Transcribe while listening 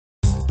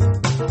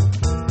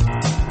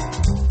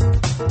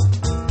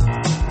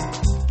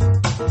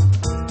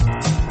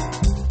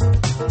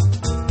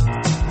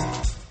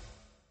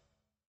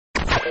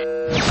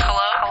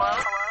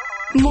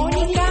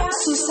Monica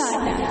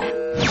Susana.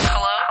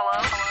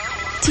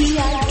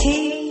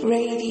 TIK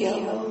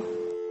Radio.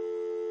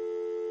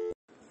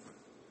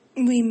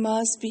 We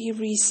must be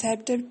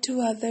receptive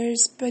to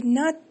others, but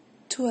not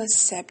to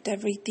accept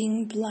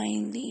everything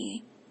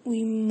blindly.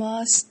 We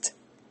must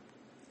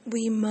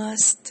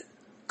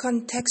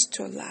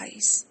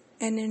contextualize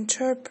and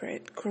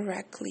interpret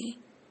correctly.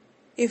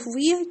 If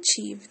we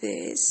achieve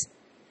this,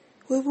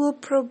 we will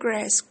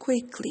progress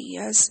quickly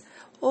as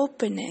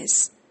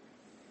openness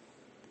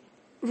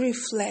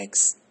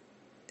reflects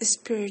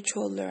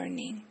spiritual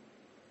learning.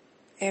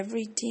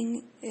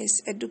 Everything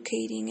is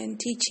educating and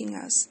teaching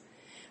us,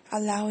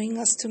 allowing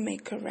us to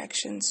make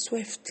corrections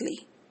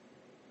swiftly.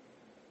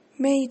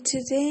 May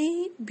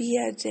today be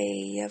a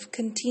day of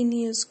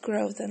continuous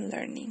growth and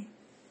learning.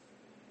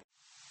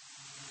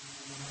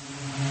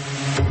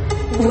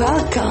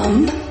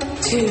 Welcome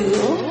to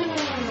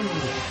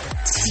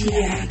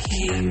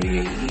TIK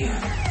Radio.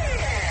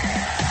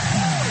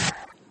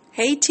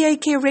 Hey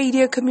TIK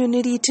Radio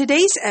community,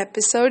 today's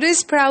episode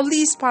is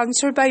proudly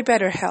sponsored by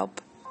BetterHelp.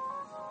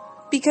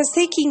 Because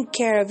taking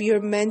care of your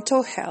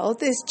mental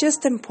health is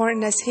just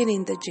important as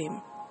hitting the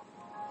gym.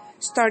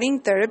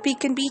 Starting therapy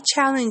can be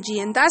challenging,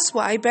 and that's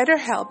why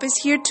BetterHelp is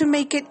here to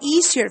make it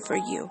easier for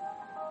you.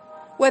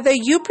 Whether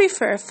you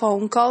prefer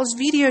phone calls,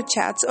 video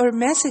chats, or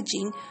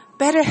messaging,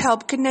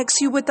 BetterHelp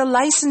connects you with a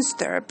licensed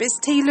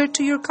therapist tailored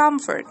to your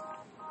comfort.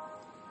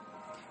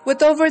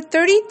 With over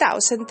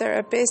 30,000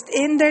 therapists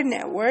in their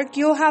network,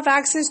 you'll have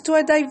access to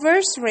a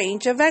diverse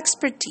range of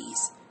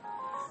expertise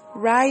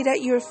right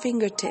at your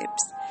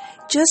fingertips.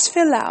 Just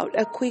fill out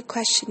a quick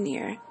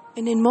questionnaire,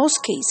 and in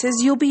most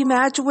cases, you'll be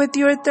matched with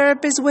your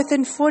therapist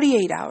within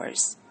 48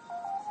 hours.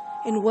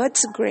 And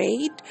what's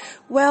great?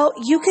 Well,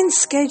 you can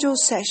schedule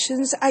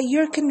sessions at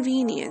your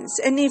convenience,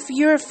 and if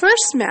your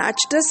first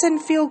match doesn't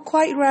feel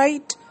quite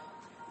right,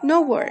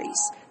 no worries.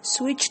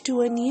 Switch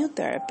to a new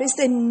therapist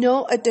at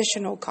no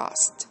additional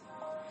cost.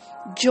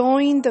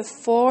 Join the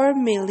 4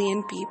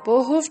 million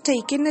people who've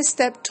taken a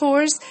step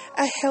towards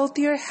a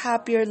healthier,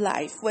 happier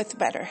life with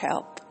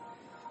BetterHelp.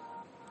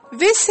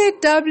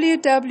 Visit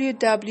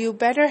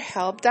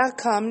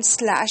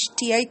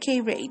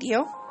www.betterhelp.com/TIK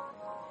Radio.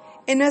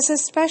 And as a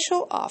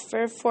special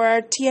offer for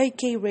our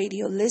TIK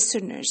Radio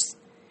listeners,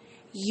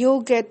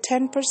 you'll get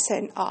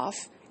 10%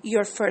 off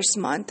your first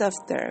month of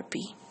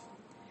therapy.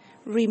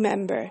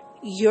 Remember,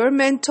 your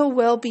mental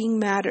well-being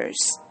matters.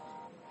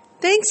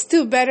 Thanks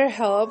to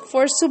BetterHelp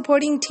for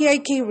supporting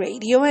TIK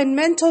Radio and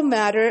Mental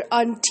Matter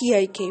on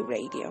TIK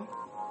Radio.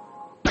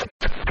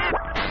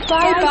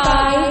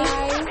 Bye-bye.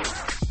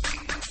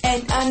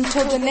 And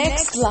until the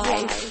next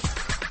live,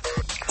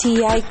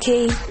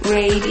 TIK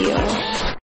Radio.